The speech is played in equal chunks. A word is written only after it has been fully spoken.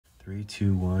3,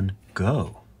 2, 1,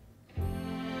 go.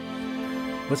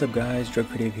 What's up guys, Drug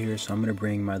Creative here. So I'm going to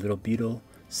bring my little Beetle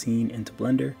scene into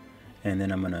Blender, and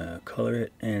then I'm going to color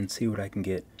it and see what I can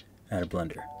get out of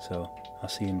Blender. So I'll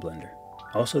see you in Blender.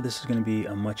 Also, this is going to be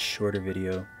a much shorter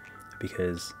video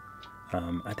because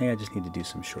I think I just need to do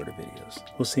some shorter videos.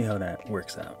 We'll see how that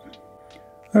works out.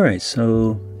 Alright,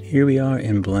 so here we are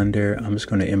in Blender. I'm just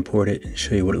going to import it and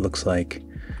show you what it looks like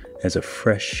as a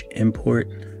fresh import.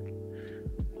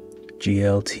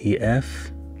 GLTF,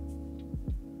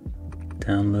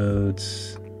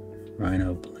 downloads,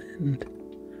 Rhino blend.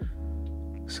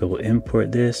 So we'll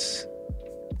import this.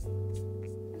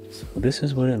 So this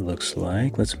is what it looks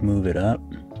like. Let's move it up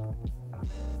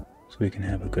so we can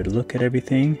have a good look at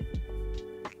everything.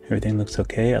 Everything looks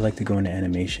okay. I like to go into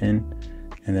animation,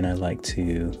 and then I like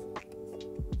to,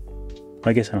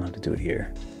 I guess I don't have to do it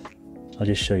here. I'll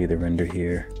just show you the render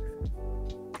here.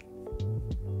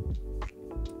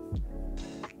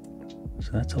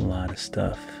 So that's a lot of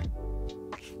stuff.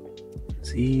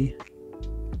 Z,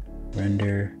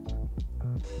 render.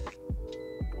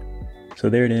 So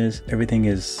there it is. Everything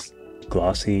is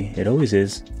glossy. It always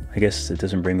is. I guess it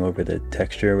doesn't bring over the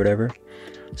texture or whatever.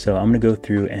 So I'm gonna go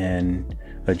through and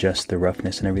adjust the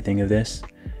roughness and everything of this,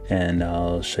 and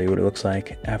I'll show you what it looks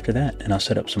like after that, and I'll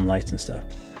set up some lights and stuff.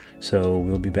 So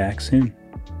we'll be back soon.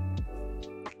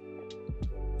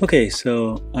 Okay,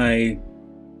 so I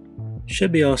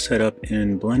should be all set up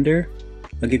in Blender.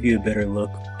 I'll give you a better look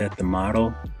at the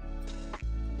model.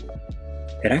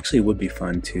 It actually would be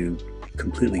fun to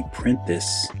completely print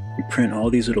this and print all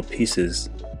these little pieces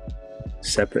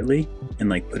separately and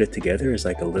like put it together as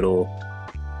like a little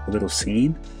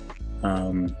scene.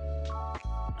 I'm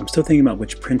still thinking about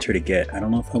which printer to get. I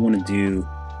don't know if I want to do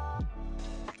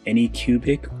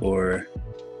Anycubic or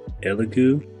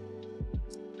Elegoo.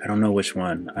 I don't know which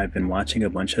one. I've been watching a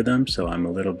bunch of them, so I'm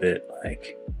a little bit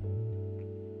like...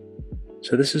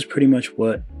 So this is pretty much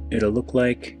what it'll look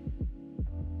like,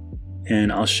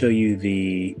 and I'll show you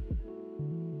the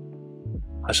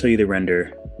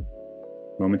render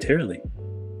momentarily.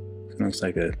 It looks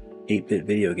like a 8-bit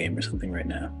video game or something right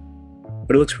now,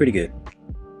 but it looks pretty good.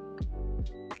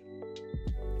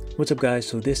 What's up guys,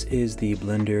 so this is the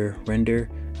Blender render.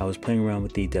 I was playing around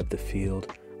with the depth of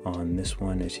field on this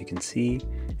one, as you can see,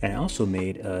 and I also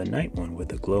made a night one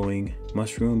with a glowing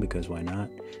mushroom because why not.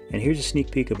 And here's a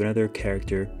sneak peek of another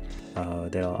character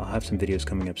that I'll have some videos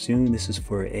coming up soon. This is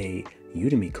for a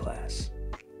Udemy class.